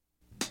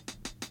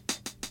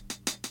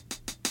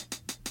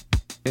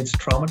It's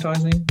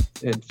traumatizing.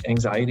 It's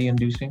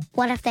anxiety-inducing.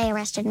 What if they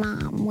arrested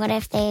Mom? What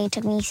if they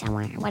took me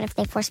somewhere? What if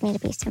they forced me to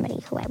be somebody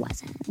who I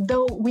wasn't?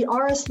 Though we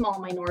are a small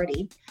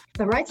minority,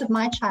 the rights of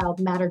my child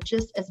matter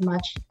just as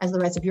much as the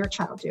rights of your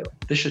child do.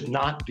 This should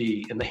not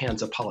be in the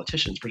hands of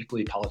politicians,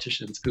 particularly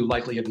politicians who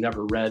likely have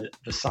never read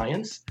the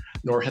science,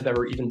 nor have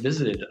ever even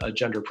visited a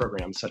gender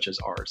program such as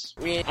ours.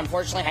 We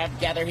unfortunately have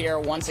to gather here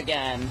once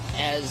again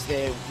as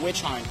the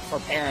witch hunt for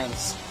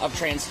parents of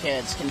trans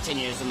kids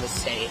continues in the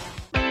state.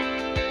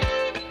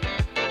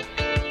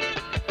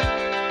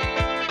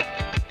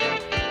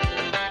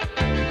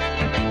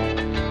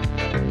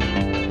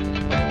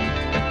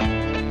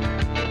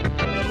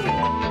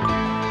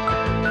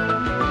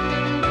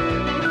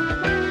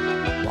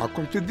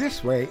 Welcome to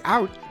This Way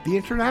Out, the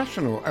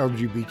international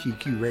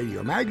LGBTQ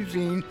radio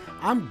magazine.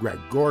 I'm Greg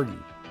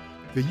Gordon.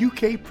 The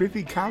UK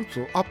Privy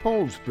Council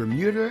upholds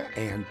Bermuda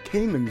and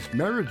Cayman's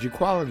marriage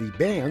equality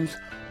bans.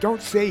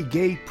 Don't Say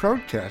Gay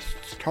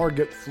protests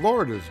target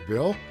Florida's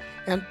bill.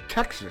 And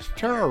Texas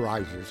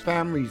terrorizes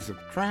families of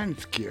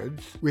trans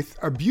kids with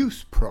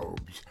abuse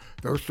probes.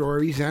 Those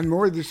stories and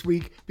more this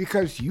week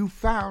because you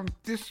found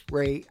This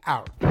Way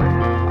Out.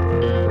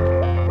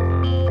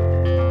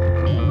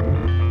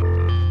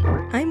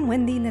 I'm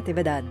Wendy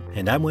Natividad.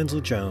 And I'm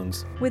Wenzel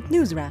Jones. With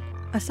News Wrap,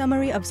 a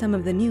summary of some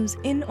of the news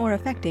in or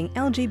affecting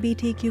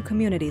LGBTQ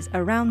communities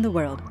around the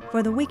world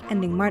for the week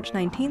ending March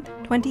 19th,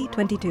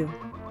 2022.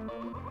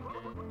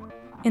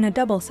 In a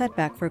double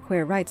setback for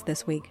queer rights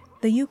this week,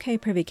 the UK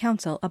Privy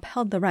Council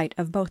upheld the right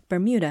of both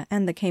Bermuda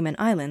and the Cayman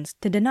Islands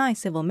to deny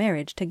civil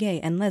marriage to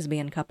gay and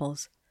lesbian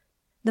couples.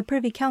 The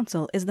Privy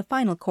Council is the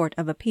final court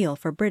of appeal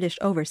for British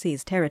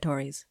overseas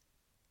territories.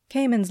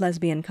 Cayman's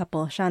lesbian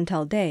couple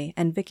Chantal Day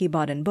and Vicky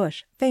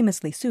Bodden-Bush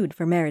famously sued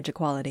for marriage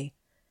equality.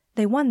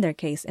 They won their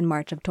case in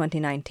March of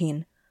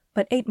 2019,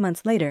 but 8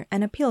 months later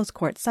an appeals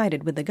court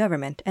sided with the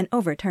government and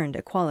overturned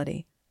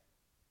equality.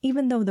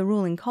 Even though the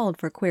ruling called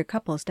for queer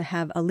couples to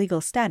have a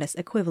legal status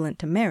equivalent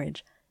to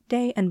marriage,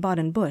 Day and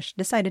Bodden-Bush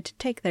decided to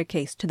take their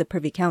case to the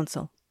Privy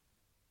Council.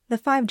 The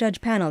 5-judge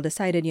panel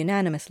decided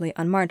unanimously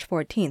on March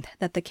 14th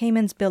that the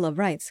Cayman's Bill of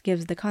Rights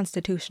gives the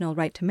constitutional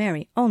right to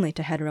marry only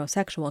to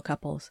heterosexual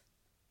couples.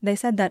 They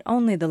said that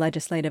only the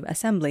Legislative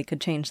Assembly could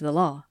change the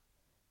law.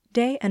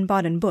 Day and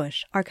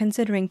Bodden-Bush are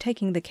considering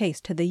taking the case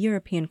to the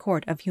European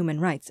Court of Human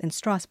Rights in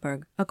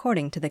Strasbourg,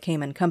 according to the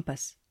Cayman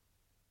Compass.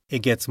 It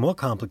gets more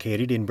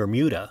complicated in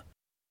Bermuda.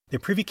 The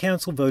Privy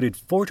Council voted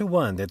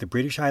 4-1 that the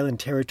British Island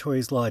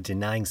Territories law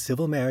denying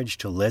civil marriage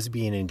to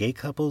lesbian and gay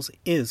couples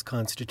is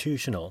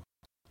constitutional.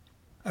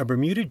 A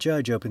Bermuda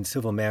judge opened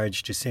civil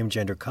marriage to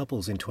same-gender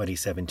couples in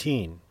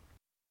 2017.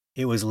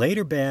 It was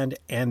later banned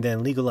and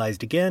then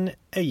legalized again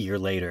a year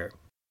later.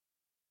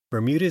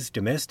 Bermuda's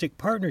Domestic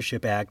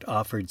Partnership Act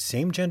offered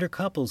same-gender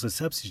couples a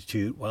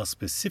substitute while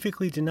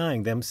specifically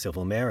denying them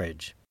civil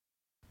marriage.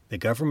 The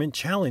government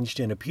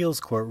challenged an appeals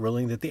court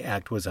ruling that the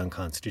act was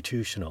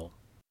unconstitutional.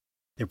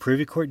 The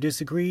Privy Court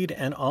disagreed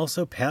and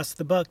also passed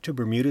the buck to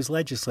Bermuda's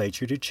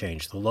legislature to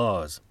change the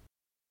laws.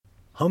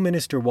 Home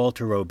Minister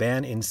Walter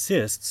O'Ban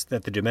insists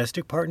that the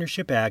Domestic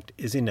Partnership Act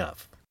is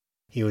enough.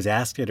 He was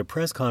asked at a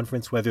press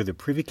conference whether the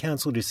Privy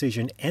Council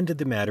decision ended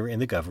the matter in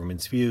the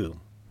government's view.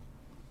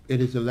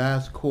 It is the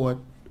last court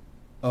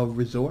of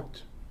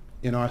resort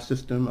in our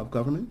system of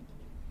government,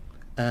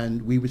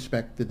 and we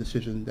respect the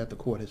decision that the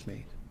court has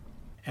made.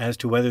 As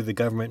to whether the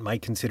government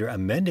might consider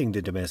amending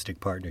the Domestic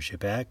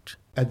Partnership Act,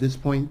 at this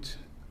point,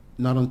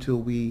 not until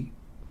we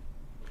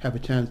have a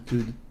chance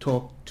to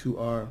talk to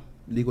our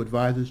legal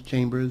advisors,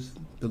 chambers,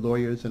 the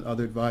lawyers, and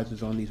other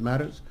advisors on these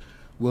matters,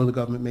 will the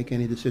government make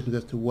any decisions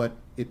as to what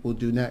it will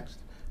do next.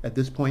 At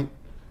this point,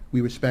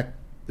 we respect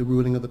the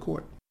ruling of the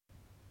court.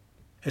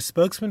 A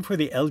spokesman for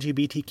the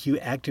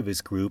LGBTQ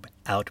activist group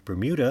Out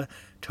Bermuda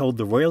told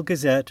the Royal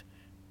Gazette,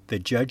 "The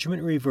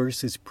judgment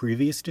reverses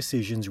previous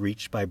decisions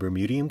reached by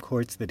Bermudian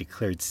courts that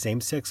declared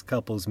same-sex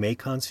couples may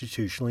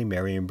constitutionally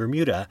marry in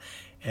Bermuda,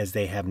 as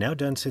they have now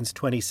done since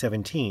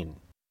 2017.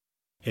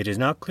 It is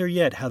not clear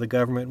yet how the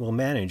government will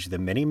manage the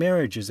many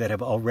marriages that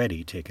have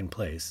already taken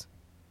place."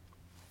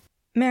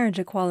 Marriage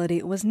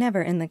equality was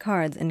never in the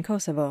cards in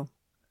Kosovo.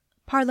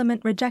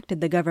 Parliament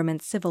rejected the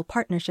government's civil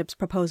partnerships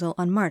proposal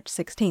on March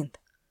 16th.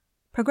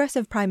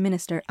 Progressive Prime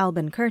Minister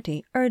Albin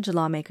Kurti urged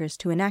lawmakers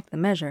to enact the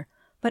measure,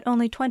 but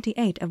only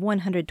 28 of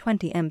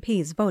 120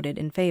 MPs voted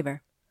in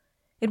favor.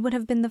 It would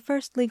have been the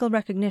first legal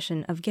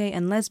recognition of gay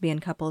and lesbian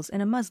couples in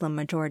a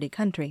Muslim-majority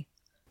country.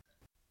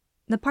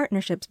 The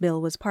Partnerships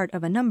Bill was part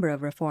of a number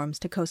of reforms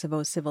to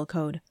Kosovo's civil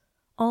code,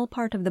 all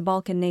part of the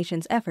Balkan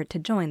nation's effort to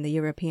join the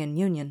European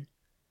Union.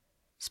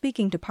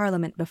 Speaking to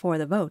Parliament before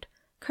the vote,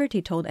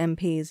 Kurti told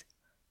MPs,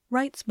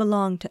 "Rights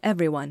belong to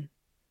everyone."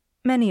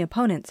 Many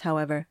opponents,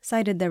 however,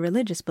 cited their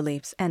religious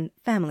beliefs and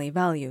family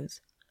values.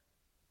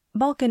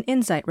 Balkan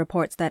Insight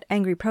reports that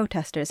angry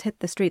protesters hit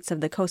the streets of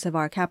the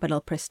Kosovar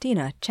capital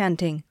Pristina,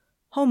 chanting,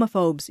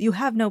 "Homophobes, you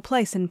have no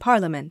place in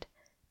Parliament,"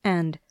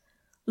 and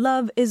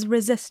 "Love is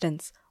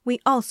resistance, we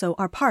also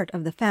are part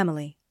of the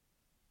family."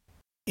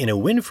 In a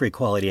win for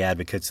equality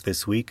advocates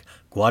this week,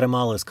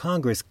 Guatemala's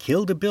Congress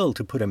killed a bill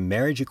to put a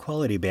marriage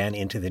equality ban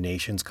into the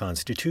nation's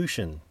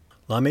constitution.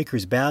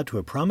 Lawmakers bowed to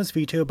a promised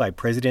veto by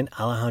President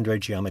Alejandro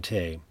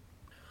Giammattei.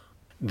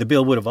 The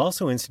bill would have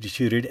also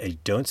instituted a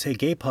Don't Say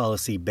Gay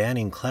policy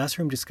banning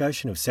classroom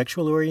discussion of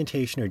sexual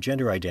orientation or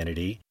gender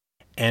identity,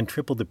 and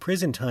tripled the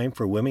prison time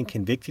for women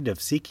convicted of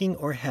seeking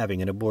or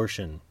having an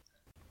abortion.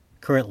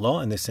 Current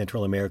law in the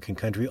Central American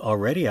country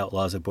already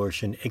outlaws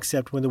abortion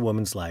except when the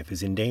woman's life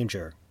is in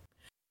danger.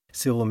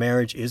 Civil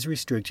marriage is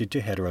restricted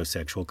to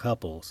heterosexual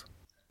couples.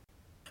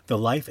 The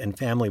Life and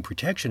Family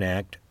Protection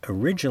Act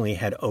originally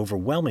had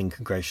overwhelming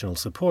congressional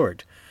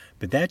support,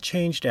 but that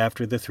changed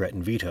after the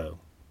threatened veto.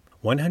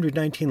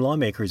 119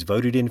 lawmakers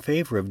voted in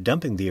favor of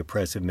dumping the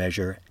oppressive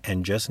measure,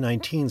 and just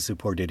 19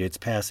 supported its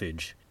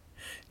passage.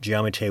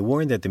 Giammattei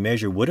warned that the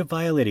measure would have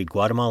violated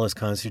Guatemala's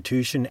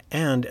constitution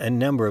and a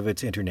number of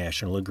its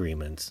international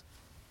agreements.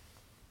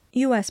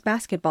 U.S.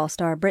 basketball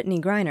star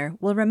Brittany Griner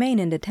will remain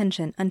in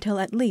detention until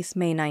at least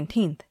May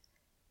 19th.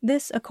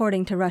 This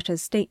according to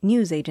Russia's state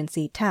news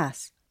agency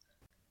TASS.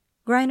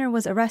 Griner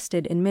was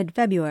arrested in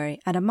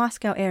mid-February at a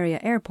Moscow-area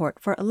airport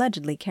for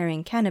allegedly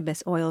carrying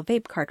cannabis oil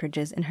vape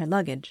cartridges in her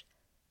luggage.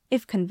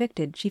 If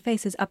convicted, she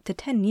faces up to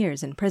 10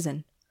 years in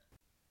prison.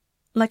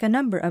 Like a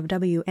number of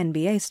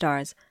WNBA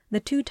stars, the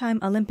two-time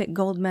Olympic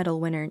gold medal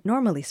winner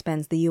normally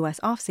spends the U.S.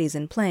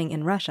 off-season playing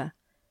in Russia.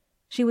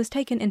 She was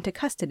taken into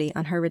custody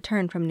on her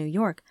return from New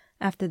York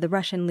after the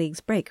Russian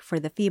league's break for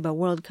the FIBA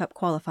World Cup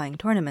qualifying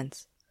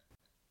tournaments.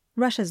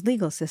 Russia's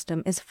legal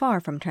system is far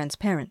from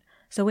transparent,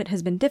 so it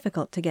has been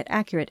difficult to get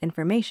accurate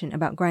information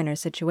about Griner's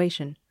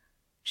situation.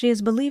 She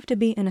is believed to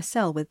be in a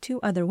cell with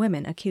 2 other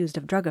women accused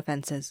of drug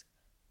offenses.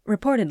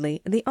 Reportedly,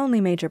 the only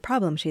major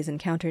problem she's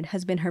encountered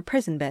has been her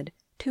prison bed,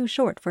 too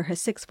short for her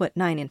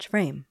 6'9"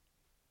 frame.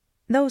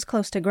 Those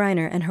close to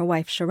Griner and her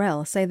wife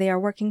Sherelle say they are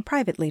working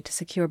privately to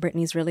secure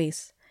Brittany's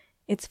release.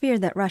 It's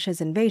feared that Russia's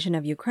invasion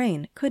of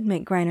Ukraine could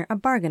make Griner a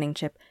bargaining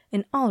chip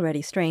in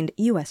already strained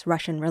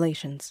U.S.-Russian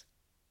relations.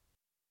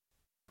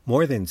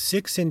 More than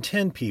 6 in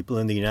 10 people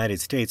in the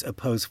United States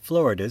oppose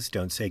Florida's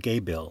Don't Say Gay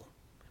bill.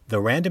 The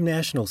random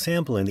national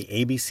sample in the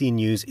ABC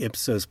News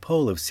Ipsos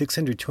poll of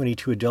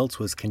 622 adults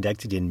was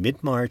conducted in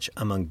mid-March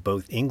among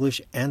both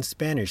English and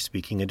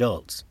Spanish-speaking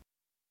adults.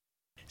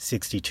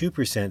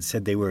 62%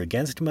 said they were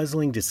against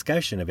muzzling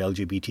discussion of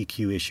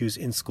LGBTQ issues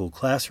in school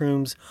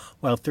classrooms,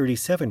 while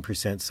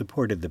 37%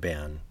 supported the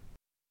ban.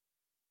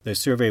 The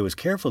survey was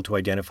careful to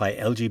identify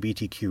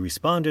LGBTQ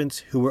respondents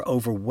who were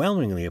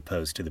overwhelmingly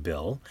opposed to the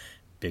bill.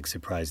 Big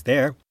surprise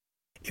there.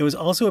 It was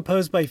also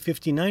opposed by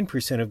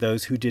 59% of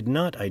those who did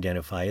not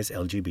identify as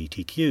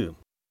LGBTQ.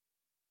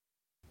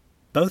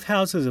 Both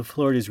houses of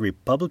Florida's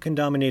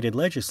Republican-dominated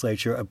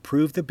legislature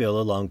approved the bill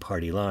along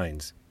party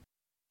lines.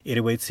 It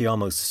awaits the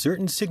almost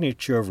certain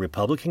signature of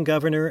Republican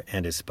governor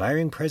and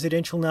aspiring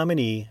presidential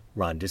nominee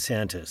Ron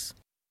DeSantis.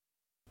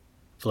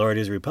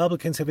 Florida's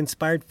Republicans have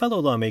inspired fellow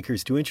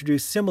lawmakers to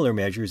introduce similar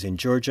measures in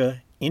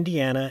Georgia,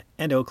 Indiana,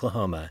 and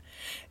Oklahoma,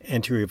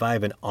 and to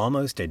revive an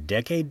almost a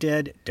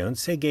decade-dead Don't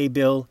Say Gay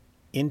bill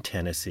in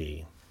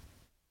Tennessee.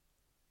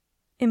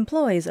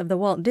 Employees of the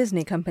Walt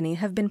Disney Company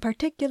have been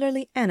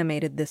particularly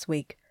animated this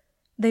week.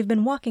 They've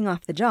been walking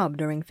off the job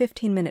during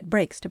 15-minute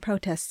breaks to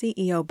protest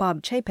CEO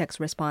Bob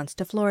Chapek's response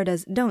to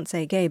Florida's Don't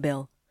Say Gay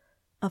bill.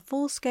 A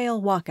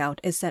full-scale walkout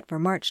is set for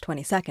March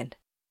 22nd.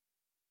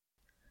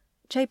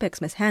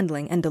 Chapek's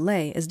mishandling and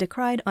delay is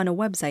decried on a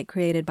website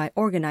created by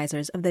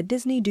organizers of the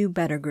Disney Do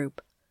Better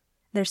group.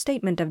 Their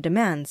statement of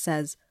demands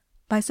says,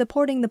 "By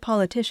supporting the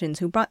politicians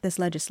who brought this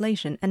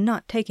legislation and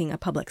not taking a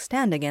public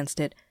stand against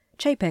it,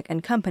 Chapek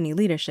and company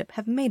leadership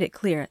have made it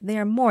clear they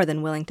are more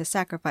than willing to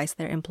sacrifice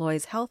their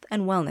employees' health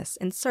and wellness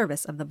in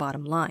service of the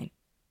bottom line.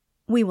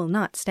 We will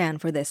not stand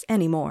for this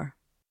anymore."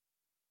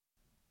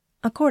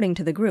 According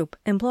to the group,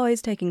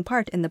 employees taking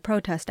part in the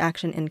protest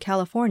action in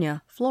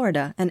California,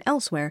 Florida, and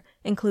elsewhere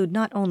include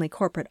not only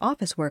corporate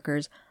office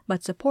workers,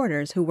 but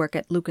supporters who work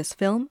at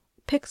Lucasfilm,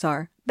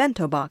 Pixar,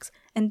 Bento Box,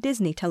 and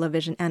Disney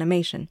Television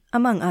Animation,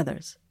 among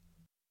others.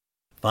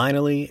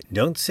 Finally,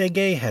 Don't Say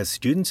Gay has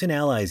students and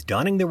allies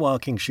donning their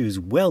walking shoes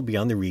well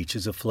beyond the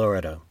reaches of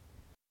Florida.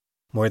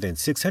 More than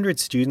 600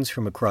 students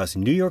from across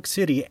New York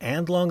City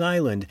and Long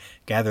Island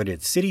gathered at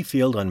Citi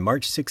Field on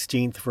March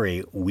 16th for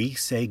a We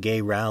Say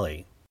Gay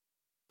rally.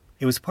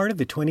 It was part of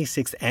the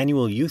 26th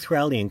Annual Youth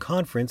Rally and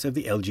Conference of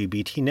the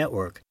LGBT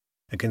Network,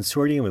 a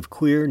consortium of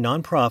queer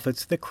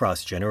nonprofits that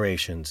cross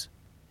generations.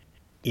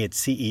 Its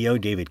CEO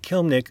David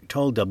Kilmnick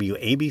told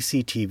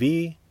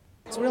WABC-TV,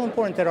 "It's real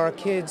important that our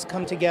kids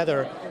come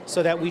together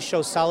so that we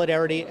show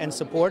solidarity and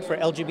support for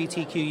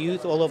LGBTQ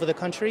youth all over the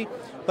country,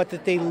 but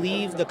that they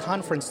leave the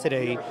conference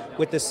today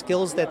with the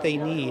skills that they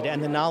need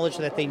and the knowledge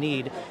that they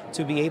need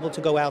to be able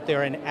to go out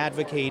there and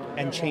advocate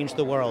and change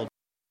the world."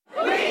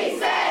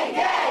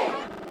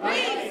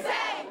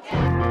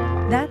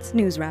 That's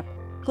News Wrap,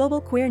 global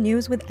queer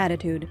news with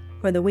attitude,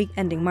 for the week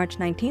ending March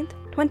 19th,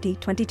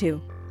 2022.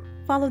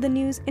 Follow the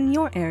news in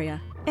your area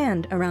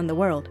and around the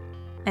world.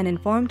 An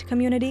informed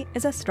community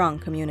is a strong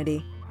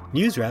community.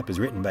 News Wrap is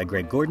written by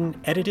Greg Gordon,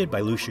 edited by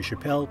Lucia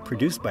Chappelle,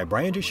 produced by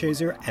Brian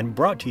DeShazer, and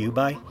brought to you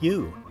by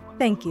you.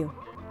 Thank you.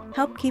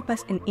 Help keep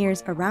us in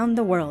ears around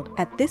the world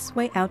at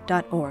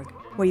thiswayout.org,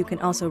 where you can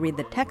also read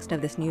the text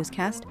of this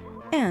newscast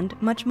and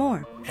much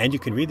more. And you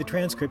can read the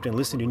transcript and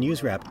listen to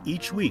News Wrap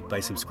each week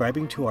by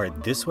subscribing to our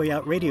This Way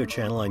Out radio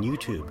channel on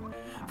YouTube.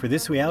 For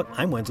This Way Out,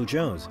 I'm Wenzel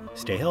Jones.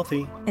 Stay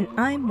healthy. And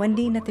I'm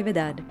Wendy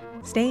Natividad.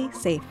 Stay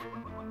safe.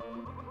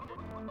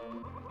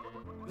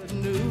 Good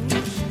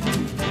news.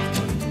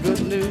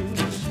 Good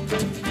news.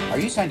 Are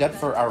you signed up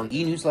for our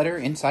e-newsletter,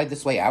 Inside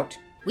This Way Out?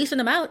 We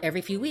send them out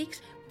every few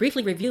weeks,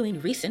 briefly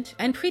reviewing recent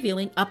and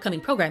previewing upcoming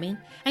programming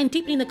and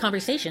deepening the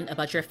conversation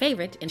about your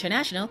favorite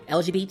international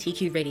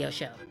LGBTQ radio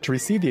show. To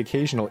receive the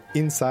occasional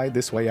Inside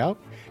This Way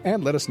Out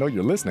and let us know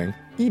you're listening,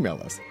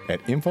 email us at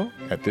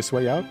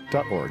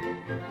info@thiswayout.org.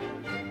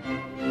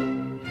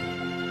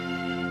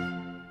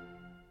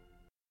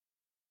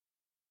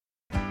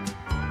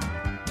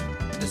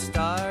 The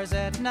stars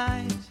at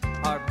night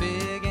are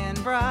big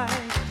and bright,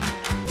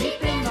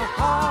 deep in the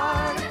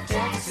heart of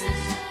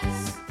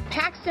Texas.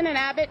 Paxton and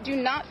Abbott do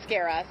not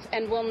scare us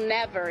and will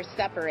never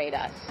separate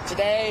us.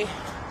 Today,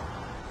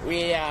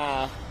 we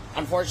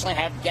unfortunately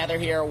have to gather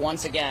here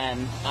once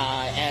again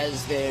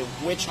as the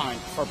witch hunt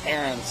for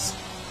parents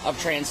of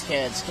trans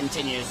kids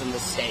continues in the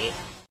state.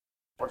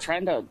 We're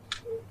trying to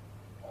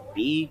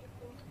be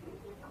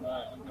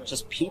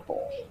just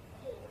people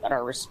that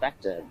are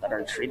respected, that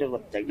are treated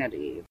with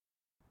dignity.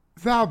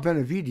 Val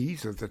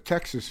Benavides of the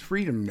Texas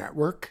Freedom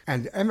Network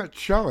and Emmett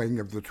Schelling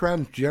of the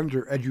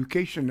Transgender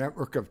Education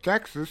Network of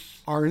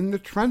Texas are in the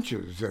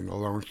trenches in the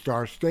Lone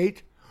Star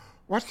State.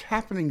 What's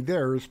happening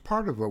there is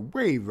part of a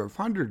wave of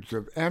hundreds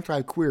of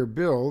anti-queer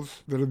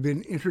bills that have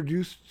been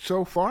introduced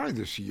so far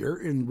this year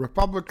in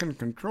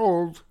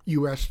Republican-controlled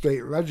U.S.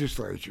 state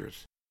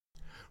legislatures.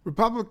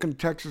 Republican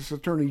Texas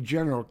Attorney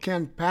General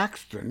Ken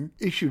Paxton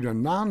issued a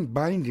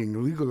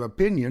non-binding legal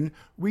opinion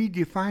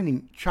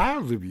redefining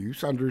child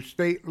abuse under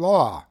state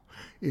law.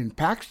 In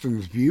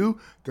Paxton's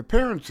view, the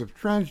parents of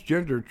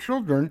transgender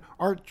children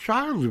are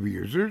child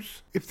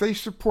abusers if they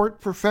support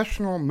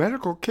professional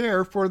medical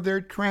care for their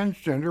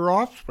transgender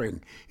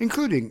offspring,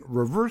 including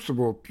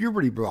reversible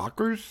puberty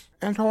blockers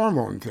and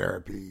hormone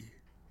therapy.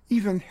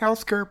 Even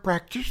healthcare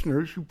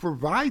practitioners who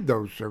provide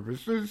those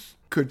services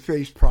could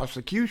face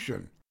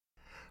prosecution.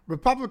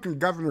 Republican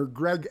Governor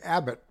Greg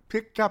Abbott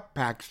picked up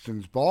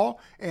Paxton's ball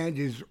and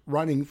is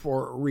running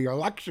for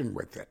re-election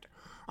with it.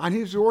 On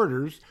his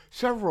orders,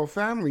 several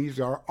families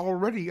are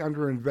already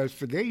under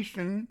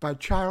investigation by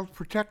Child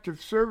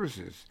Protective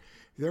Services.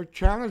 They're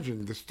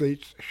challenging the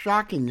state's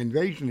shocking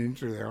invasion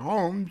into their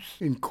homes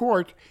in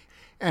court,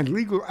 and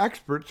legal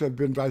experts have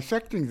been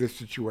dissecting the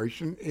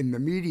situation in the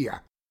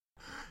media.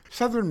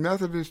 Southern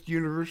Methodist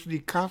University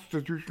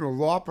constitutional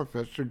law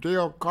professor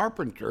Dale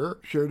Carpenter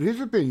shared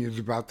his opinions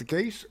about the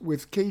case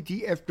with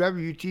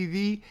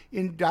KTFW-TV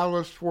in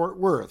Dallas-Fort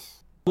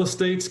Worth. The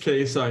state's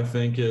case, I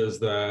think, is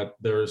that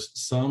there's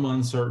some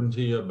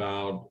uncertainty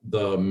about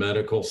the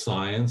medical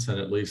science, and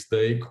at least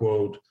they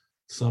quote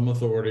some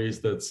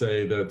authorities that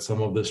say that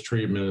some of this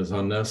treatment is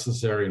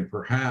unnecessary and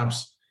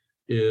perhaps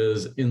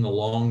is in the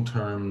long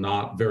term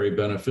not very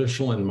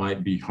beneficial and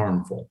might be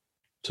harmful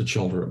to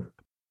children.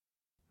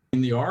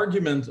 And the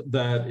argument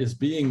that is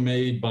being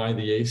made by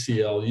the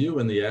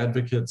ACLU and the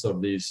advocates of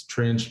these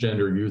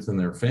transgender youth and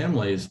their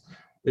families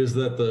is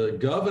that the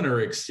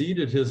governor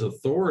exceeded his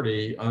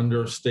authority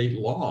under state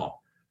law,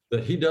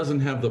 that he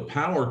doesn't have the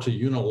power to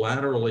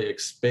unilaterally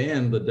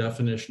expand the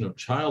definition of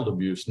child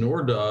abuse,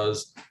 nor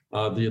does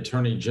the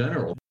Attorney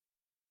General.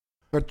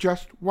 But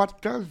just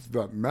what does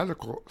the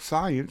medical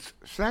science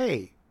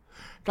say?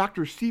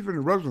 Dr.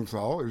 Stephen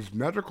Rosenthal is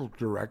medical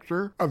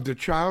director of the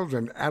Child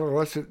and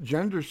Adolescent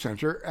Gender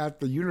Center at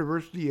the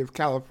University of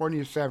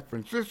California, San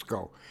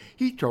Francisco.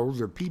 He told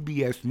the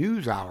PBS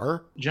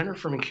NewsHour,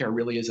 Gender-affirming care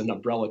really is an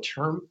umbrella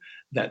term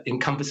that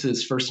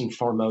encompasses, first and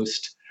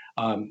foremost,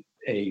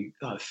 a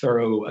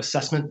thorough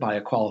assessment by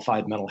a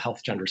qualified mental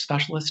health gender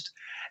specialist,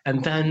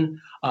 and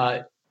then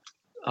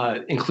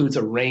includes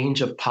a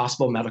range of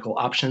possible medical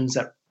options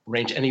that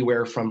range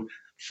anywhere from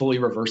fully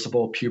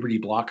reversible puberty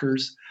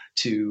blockers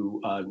to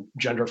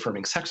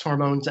gender-affirming sex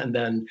hormones, and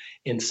then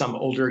in some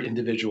older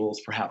individuals,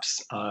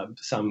 perhaps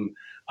some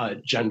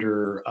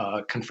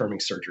gender-confirming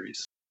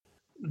surgeries.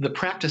 The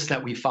practice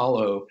that we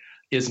follow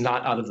is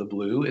not out of the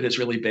blue. It is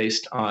really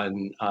based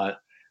on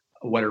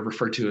what are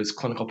referred to as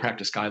clinical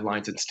practice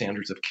guidelines and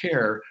standards of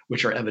care,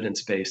 which are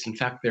evidence-based. In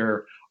fact,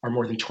 there are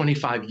more than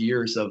 25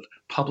 years of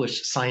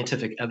published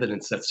scientific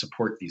evidence that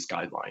support these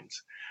guidelines.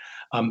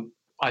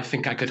 I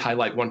think I could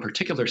highlight one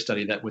particular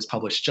study that was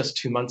published just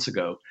 2 months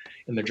ago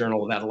in the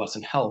Journal of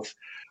Adolescent Health,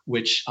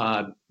 which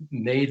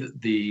made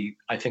the,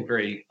 I think,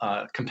 very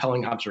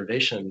compelling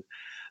observation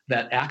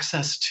that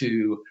access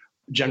to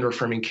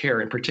gender-affirming care,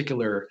 in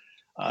particular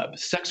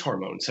sex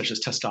hormones such as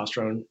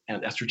testosterone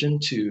and estrogen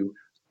to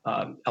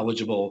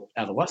eligible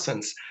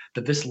adolescents,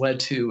 that this led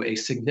to a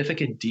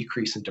significant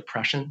decrease in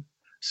depression,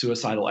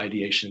 suicidal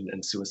ideation,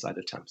 and suicide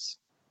attempts.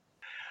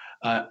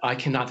 I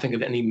cannot think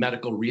of any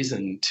medical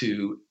reason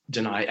to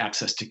deny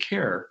access to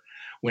care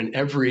when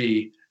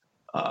every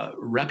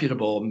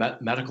reputable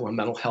medical and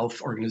mental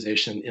health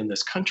organization in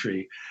this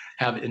country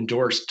have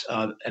endorsed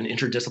an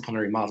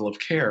interdisciplinary model of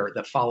care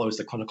that follows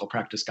the clinical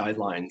practice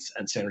guidelines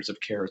and standards of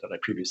care that I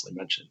previously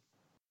mentioned.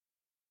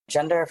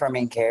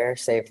 Gender-affirming care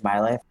saved my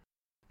life.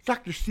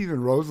 Dr.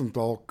 Stephen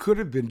Rosenthal could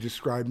have been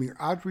describing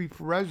Audrey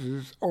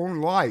Perez's own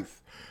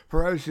life.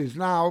 Perez is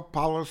now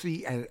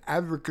policy and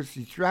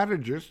advocacy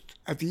strategist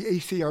at the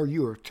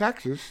ACLU of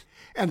Texas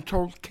and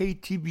told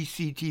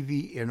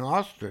KTBC-TV in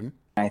Austin,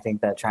 I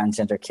think that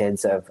transgender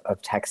kids of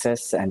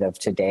Texas and of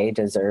today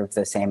deserve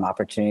the same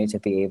opportunity to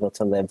be able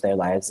to live their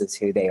lives as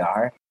who they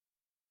are.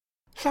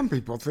 Some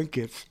people think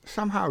it's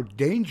somehow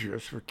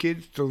dangerous for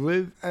kids to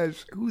live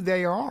as who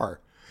they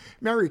are.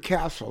 Mary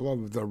Castle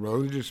of the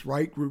religious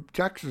right group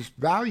Texas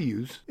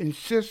Values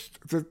insists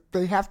that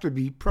they have to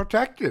be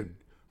protected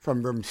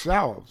from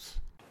themselves.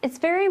 It's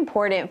very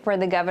important for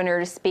the governor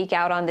to speak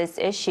out on this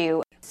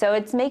issue. So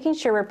it's making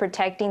sure we're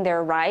protecting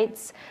their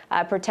rights,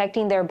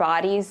 protecting their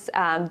bodies.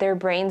 Their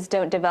brains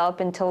don't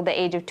develop until the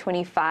age of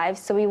 25.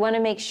 So we want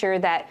to make sure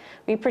that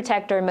we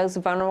protect our most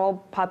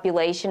vulnerable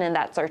population, and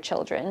that's our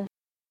children.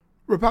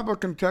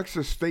 Republican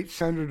Texas State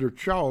Senator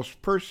Charles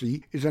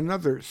Percy is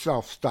another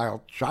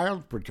self-styled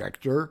child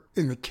protector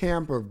in the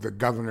camp of the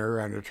governor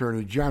and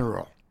attorney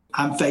general.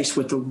 I'm faced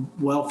with the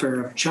welfare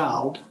of a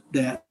child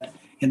that,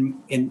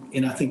 and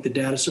I think the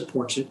data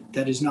supports it,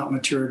 that is not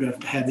mature enough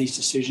to have these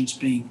decisions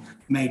being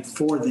made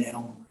for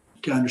them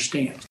to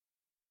understand.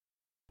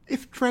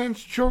 If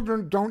trans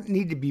children don't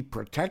need to be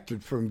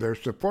protected from their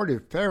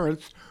supportive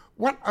parents,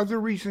 what other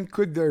reason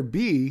could there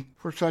be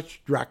for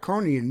such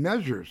draconian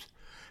measures?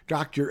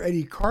 Dr.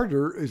 Eddie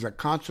Carter is a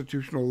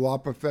constitutional law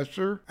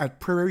professor at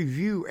Prairie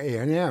View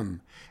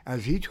A&M.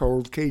 As he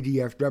told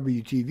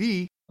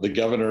KDFW-TV, the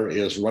governor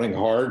is running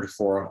hard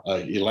for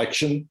an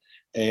election,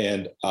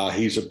 and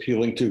he's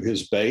appealing to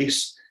his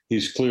base.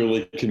 He's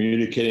clearly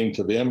communicating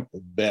to them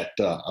that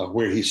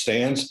where he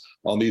stands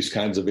on these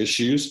kinds of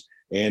issues.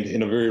 And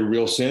in a very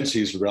real sense,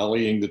 he's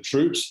rallying the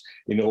troops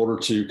in order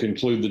to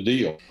conclude the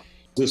deal.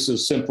 This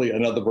is simply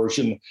another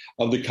version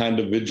of the kind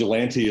of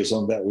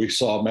vigilantism that we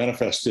saw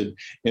manifested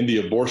in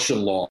the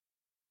abortion law.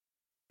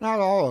 Not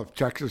all of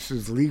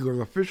Texas's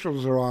legal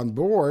officials are on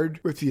board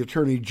with the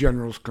Attorney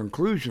General's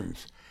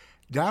conclusions.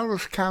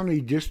 Dallas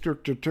County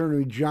District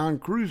Attorney John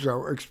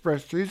Cruzo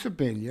expressed his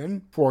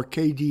opinion for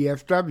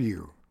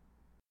KDFW.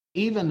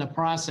 Even the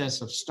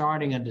process of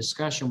starting a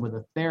discussion with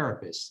a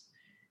therapist,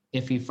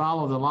 if you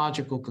follow the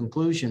logical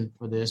conclusion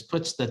for this,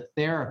 puts the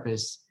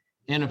therapist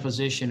in a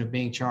position of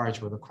being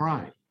charged with a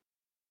crime.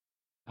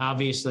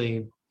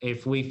 Obviously,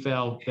 if we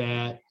felt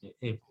that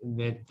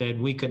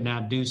we could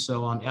not do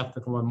so on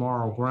ethical and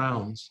moral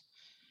grounds,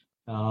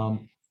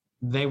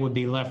 they would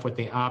be left with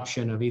the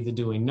option of either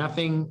doing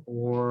nothing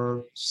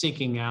or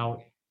seeking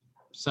out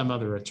some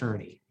other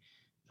attorney,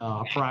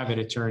 a private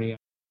attorney.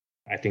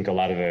 I think a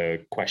lot of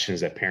the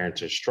questions that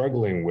parents are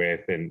struggling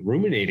with and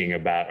ruminating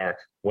about are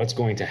what's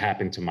going to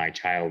happen to my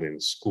child in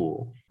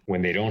school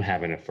when they don't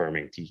have an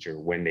affirming teacher,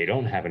 when they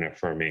don't have an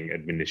affirming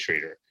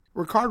administrator.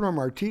 Ricardo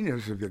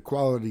Martinez of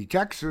Equality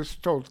Texas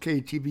told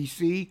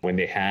KTBC, when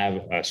they have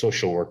a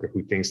social worker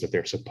who thinks that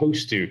they're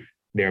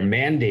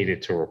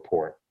mandated to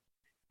report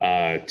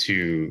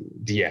to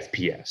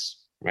DFPS,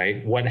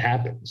 right? What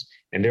happens?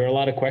 And there are a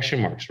lot of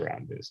question marks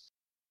around this.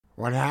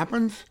 What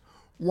happens?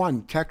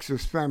 One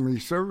Texas Family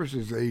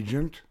Services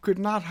agent could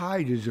not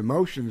hide his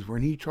emotions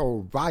when he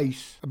told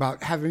Vice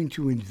about having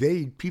to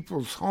invade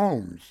people's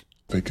homes.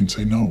 They can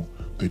say no.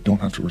 They don't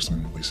have to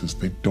sign releases.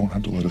 They don't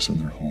have to let us in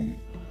their home.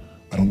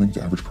 I don't think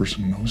the average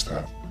person knows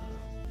that.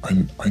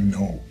 I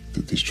know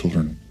that these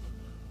children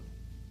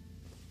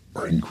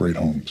are in great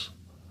homes.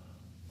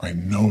 I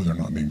know they're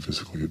not being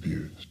physically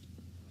abused.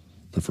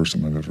 The first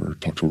time I've ever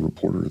talked to a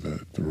reporter,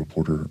 that the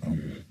reporter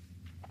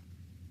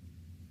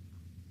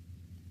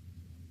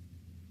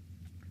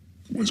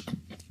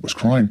was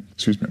crying.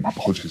 Excuse me, my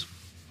apologies.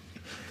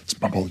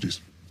 My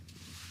apologies.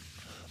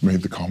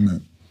 Made the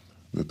comment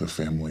that the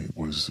family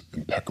was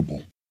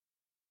impeccable.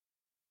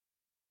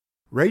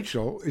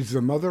 Rachel is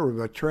the mother of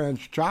a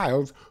trans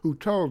child who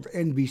told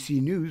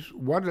NBC News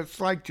what it's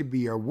like to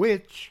be a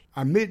witch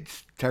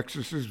amidst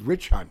Texas's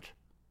witch hunt.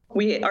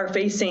 We are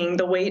facing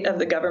the weight of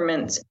the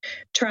government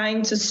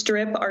trying to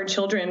strip our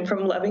children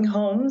from loving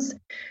homes,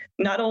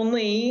 not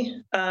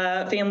only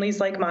families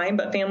like mine,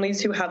 but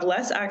families who have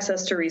less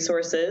access to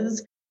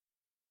resources.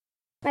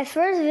 My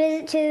first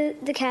visit to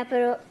the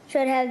Capitol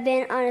should have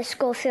been on a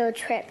school field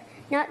trip,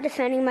 not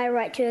defending my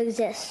right to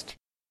exist.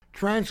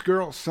 Trans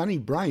girl Sunny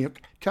Bryant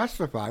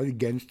testified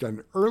against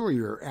an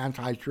earlier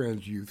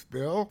anti-trans youth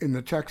bill in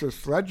the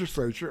Texas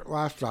legislature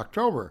last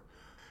October.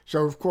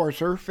 So, of course,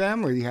 her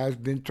family has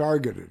been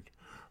targeted.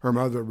 Her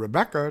mother,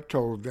 Rebecca,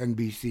 told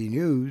NBC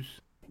News,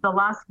 the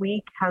last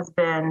week has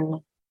been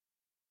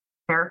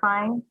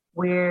terrifying.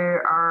 We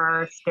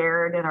are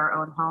scared in our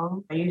own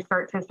home. You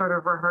start to sort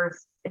of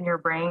rehearse in your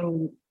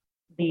brain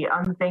the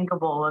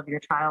unthinkable of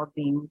your child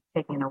being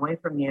taken away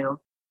from you.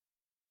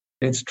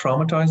 It's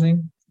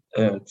traumatizing.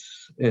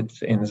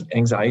 It's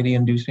anxiety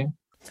inducing.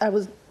 I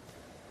was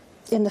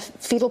in the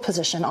fetal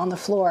position on the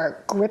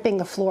floor, gripping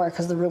the floor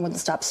because the room wouldn't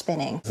stop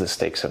spinning. The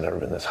stakes have never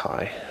been this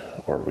high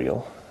or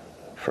real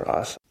for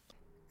us.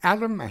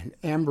 Adam and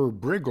Amber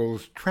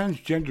Briggle's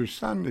transgender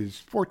son is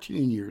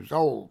 14 years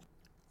old.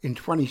 In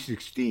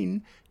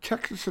 2016,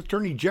 Texas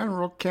Attorney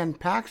General Ken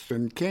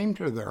Paxton came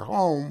to their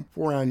home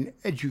for an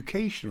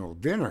educational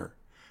dinner.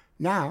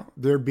 Now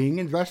they're being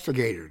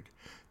investigated.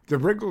 The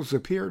Briggles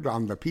appeared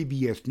on the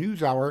PBS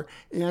NewsHour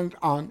and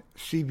on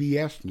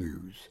CBS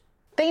News.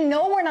 They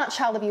know we're not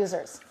child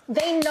abusers.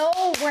 They know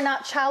we're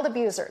not child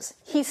abusers.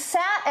 He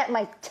sat at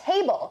my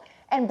table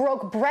and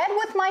broke bread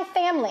with my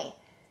family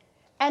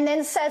and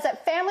then says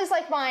that families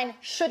like mine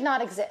should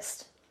not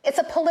exist. It's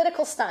a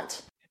political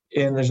stunt.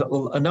 And there's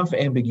enough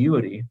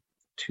ambiguity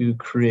to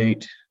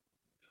create,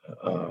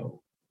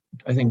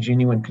 I think,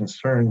 genuine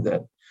concern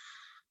that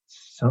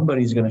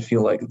somebody's going to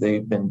feel like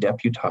they've been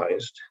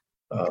deputized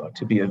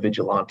to be a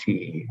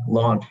vigilante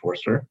law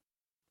enforcer.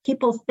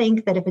 People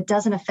think that if it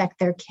doesn't affect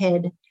their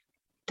kid,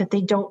 that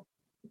they don't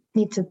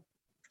need to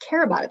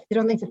care about it. They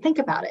don't need to think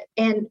about it.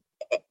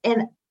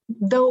 And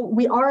though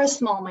we are a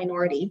small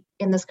minority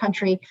in this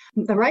country,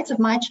 the rights of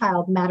my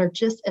child matter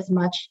just as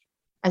much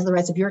as the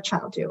rights of your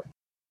child do.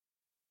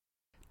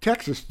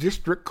 Texas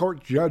District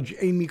Court Judge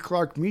Amy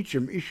Clark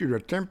Meacham issued a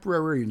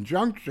temporary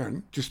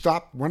injunction to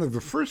stop one of the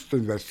first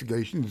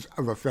investigations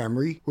of a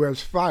family who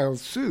has filed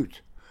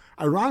suit.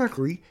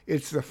 Ironically,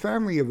 it's the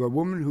family of a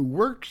woman who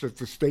works at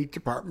the State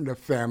Department of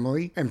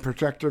Family and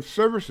Protective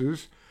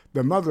Services,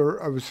 the mother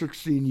of a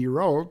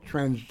 16-year-old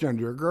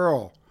transgender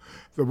girl.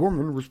 The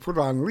woman was put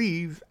on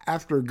leave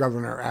after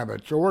Governor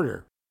Abbott's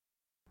order.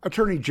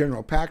 Attorney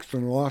General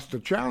Paxton lost a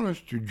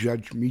challenge to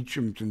Judge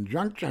Meacham's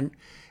injunction,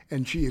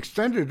 and she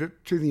extended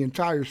it to the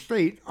entire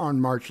state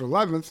on March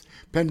 11th,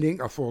 pending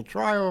a full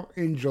trial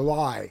in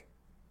July.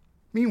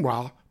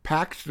 Meanwhile,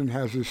 Paxton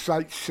has his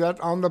sights set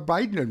on the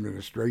Biden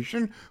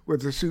administration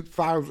with a suit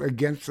filed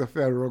against the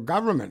federal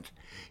government.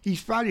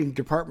 He's fighting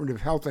Department of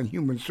Health and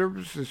Human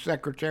Services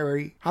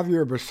Secretary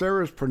Xavier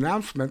Becerra's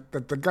pronouncement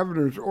that the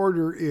governor's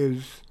order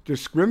is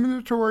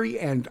discriminatory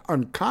and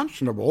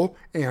unconscionable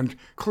and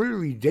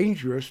clearly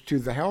dangerous to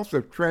the health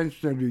of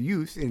transgender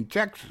youth in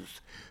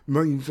Texas.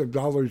 Millions of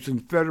dollars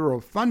in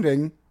federal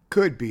funding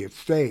could be at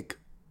stake.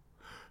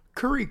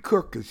 Curry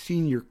Cook is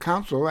senior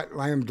counsel at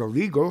Lambda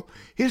Legal.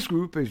 His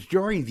group has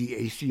joined the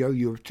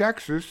ACLU of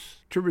Texas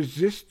to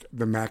resist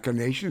the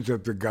machinations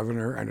of the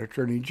governor and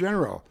attorney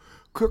general.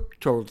 Cook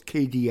told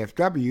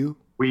KDFW,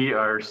 "We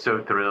are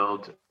so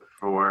thrilled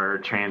for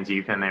trans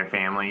youth and their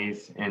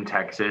families in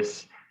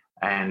Texas,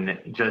 and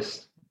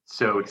just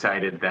so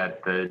excited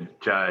that the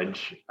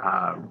judge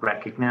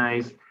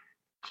recognized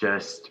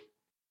just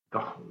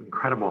the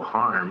incredible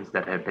harms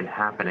that have been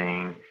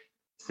happening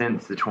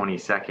since the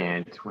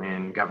 22nd,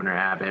 when Governor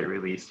Abbott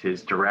released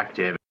his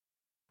directive.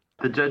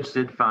 The judge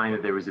did find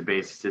that there was a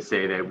basis to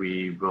say that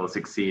we will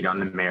succeed on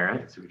the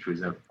merits, which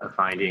was a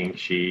finding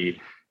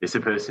she is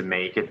supposed to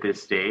make at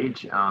this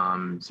stage.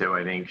 So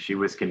I think she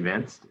was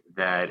convinced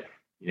that,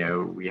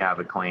 we have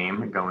a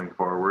claim going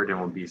forward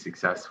and will be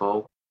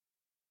successful.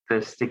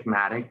 The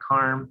stigmatic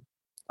harm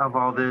of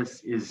all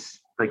this is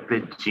like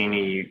the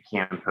genie you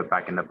can't put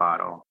back in the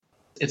bottle.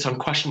 It's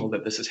unquestionable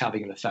that this is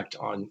having an effect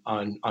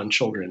on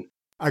children.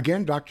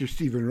 Again, Dr.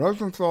 Stephen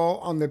Rosenthal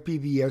on the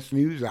PBS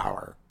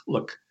NewsHour.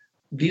 Look,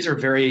 these are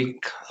very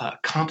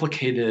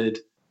complicated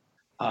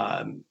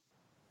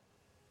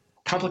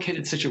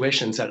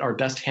situations that are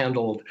best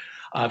handled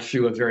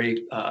through a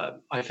very,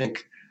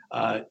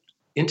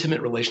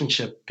 intimate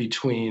relationship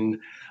between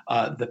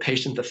the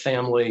patient, the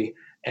family,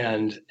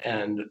 and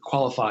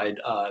qualified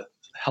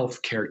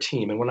healthcare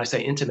team. And when I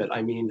say intimate,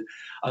 I mean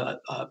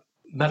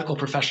medical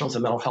professionals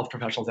and mental health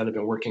professionals that have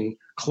been working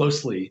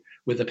closely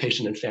with the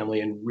patient and family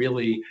and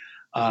really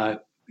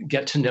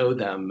get to know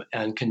them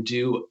and can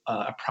do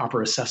a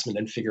proper assessment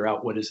and figure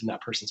out what is in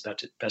that person's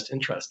best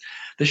interest.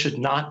 This should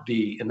not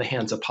be in the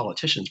hands of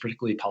politicians,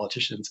 particularly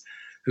politicians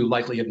who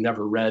likely have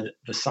never read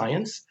the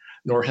science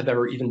nor have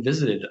ever even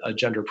visited a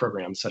gender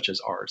program such as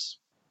ours.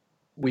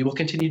 We will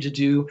continue to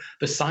do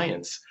the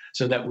science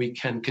so that we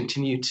can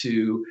continue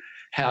to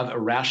have a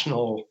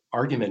rational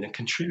argument and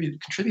contribute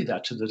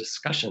that to the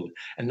discussion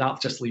and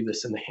not just leave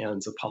this in the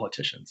hands of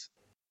politicians.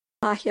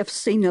 I have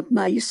seen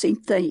amazing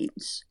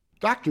things.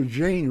 Dr.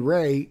 Jane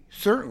Ray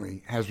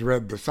certainly has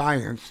read the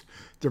science.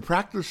 The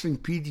practicing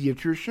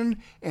pediatrician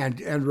and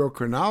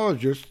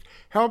endocrinologist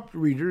helped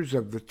readers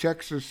of the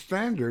Texas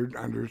Standard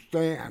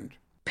understand.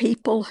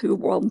 People who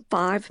were on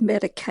 5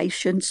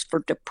 medications for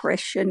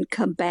depression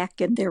come back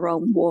and they're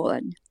on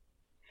 1.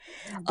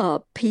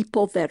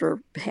 People that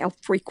have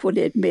frequent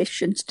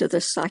admissions to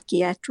the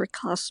psychiatric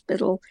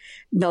hospital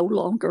no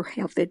longer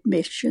have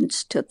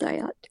admissions to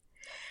that.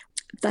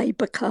 They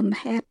become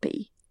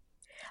happy.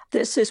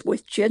 This is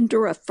with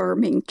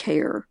gender-affirming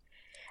care,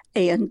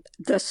 and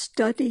the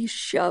studies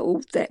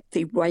show that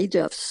the rate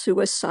of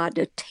suicide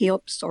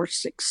attempts or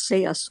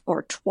success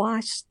are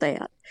twice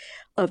that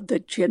of the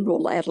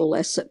general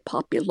adolescent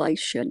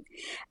population.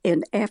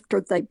 And after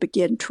they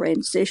begin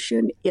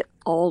transition, it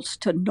falls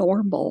to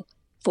normal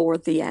for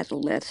the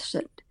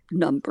adolescent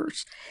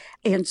numbers.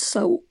 And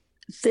so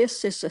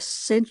this is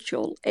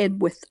essential,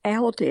 and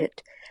without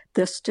it,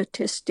 the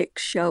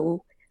statistics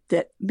show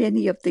that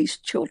many of these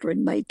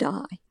children may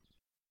die.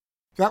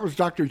 That was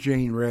Dr.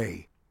 Jane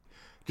Ray.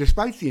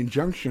 Despite the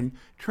injunction,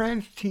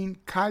 trans teen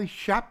Kai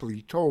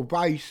Shapley told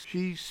Vice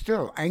she's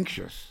still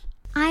anxious.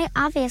 I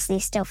obviously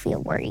still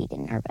feel worried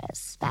and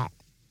nervous, but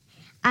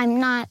I'm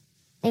not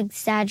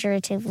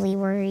exaggeratively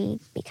worried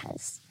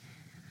because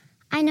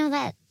I know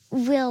that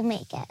we'll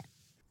make it.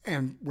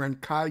 And when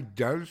Kai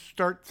does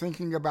start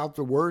thinking about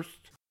the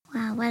worst?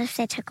 Well, what if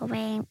they took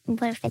me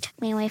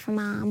away from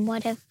Mom?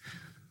 What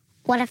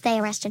if they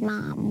arrested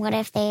Mom? What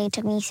if they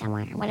took me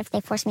somewhere? What if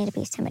they forced me to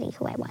be somebody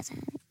who I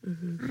wasn't?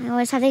 I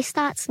always have these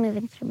thoughts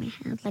moving through my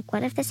head, like,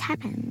 what if this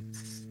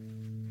happens?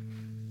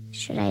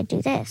 Should I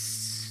do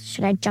this?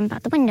 Should I jump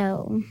out the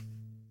window?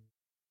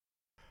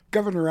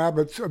 Governor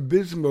Abbott's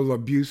abysmal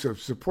abuse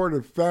of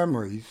supportive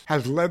families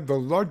has led the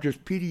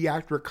largest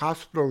pediatric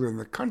hospital in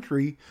the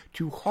country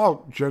to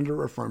halt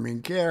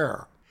gender-affirming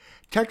care.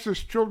 Texas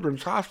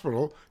Children's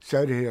Hospital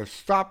said it has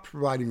stopped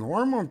providing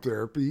hormone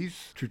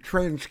therapies to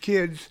trans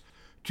kids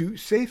to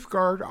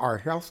safeguard our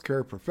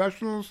healthcare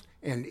professionals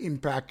and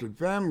impacted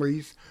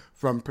families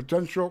from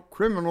potential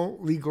criminal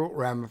legal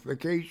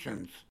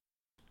ramifications.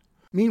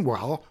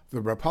 Meanwhile, the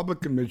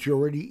Republican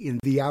majority in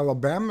the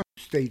Alabama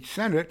State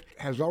Senate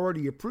has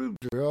already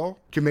approved a bill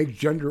to make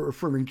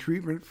gender-affirming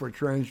treatment for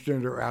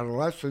transgender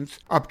adolescents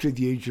up to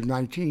the age of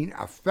 19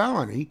 a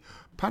felony,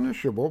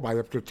 punishable by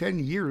up to 10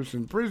 years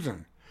in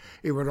prison.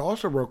 It would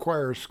also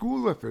require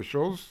school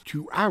officials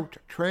to out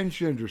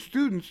transgender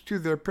students to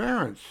their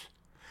parents.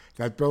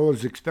 That bill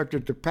is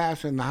expected to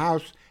pass in the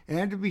House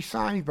and to be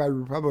signed by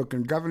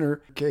Republican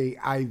Governor Kay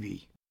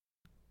Ivey.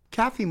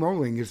 Kathy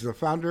Moling is the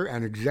founder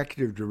and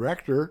executive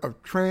director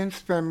of Trans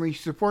Family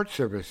Support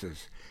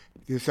Services.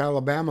 This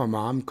Alabama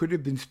mom could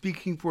have been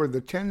speaking for the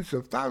tens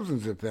of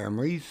thousands of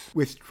families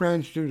with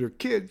transgender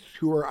kids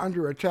who are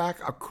under attack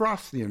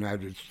across the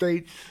United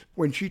States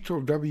when she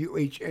told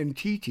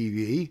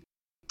WHNT-TV,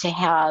 to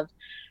have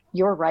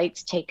your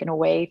rights taken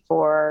away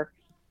for,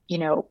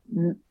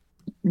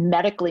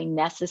 medically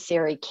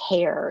necessary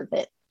care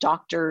that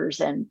doctors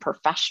and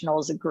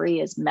professionals agree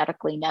is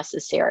medically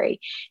necessary,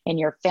 and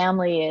your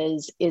family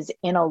is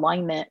in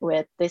alignment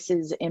with, this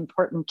is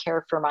important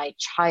care for my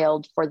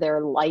child, for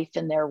their life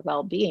and their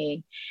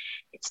well-being.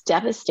 It's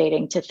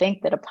devastating to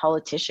think that a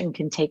politician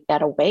can take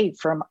that away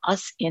from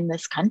us in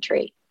this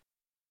country.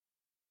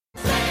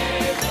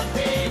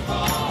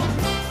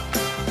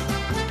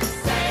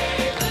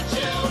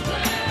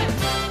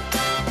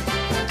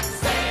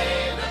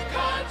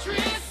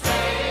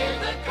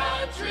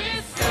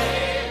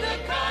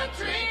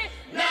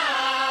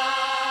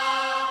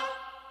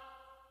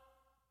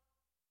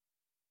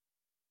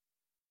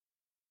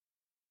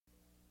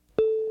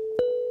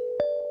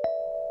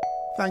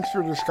 Thanks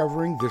for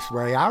discovering This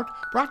Way Out,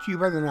 brought to you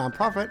by the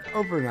nonprofit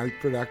Overnight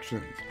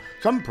Productions.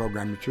 Some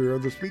program material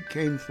this week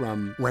came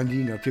from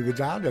Wendy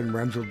Natividad and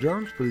Renzel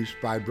Jones, produced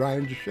by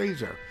Brian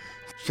DeShazer.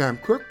 Sam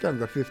Cooke and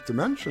the Fifth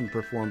Dimension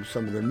performed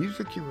some of the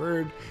music you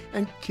heard,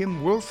 and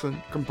Kim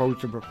Wilson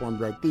composed and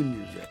performed our theme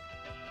music.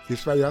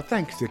 This Way Out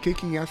thanks to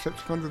Kicking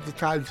Assets Fund of the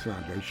Tides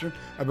Foundation,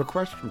 a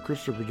bequest from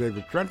Christopher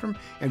David Trentham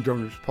and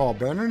donors Paul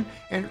Bannon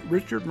and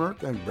Richard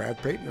Merck and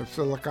Brad Payton of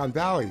Silicon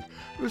Valley.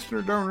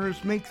 Listener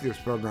donors make this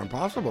program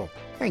possible.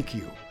 Thank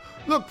you.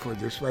 Look for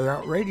This Way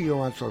Out Radio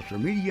on social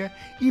media,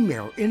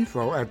 email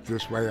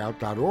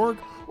info@thiswayout.org,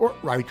 or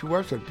write to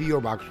us at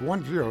P.O. Box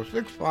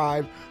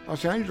 1065,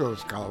 Los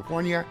Angeles,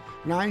 California,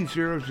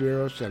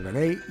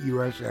 90078,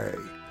 USA.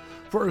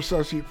 For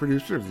Associate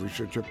Producer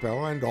Lucia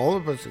Chappelle and all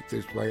of us at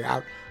This Way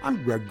Out,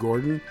 I'm Greg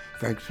Gordon.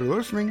 Thanks for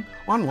listening,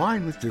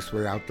 online with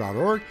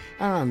thiswayout.org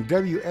and on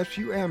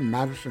WSUM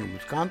Madison,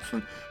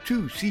 Wisconsin,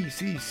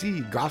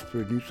 2CCC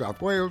Gosford, New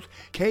South Wales,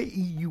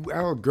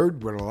 KEUL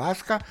Girdwood,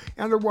 Alaska,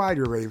 and a wide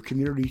array of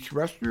community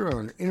terrestrial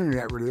and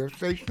internet radio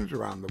stations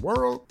around the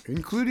world,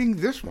 including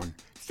this one.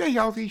 Stay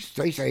healthy,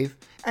 stay safe,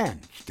 and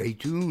stay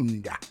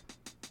tuned.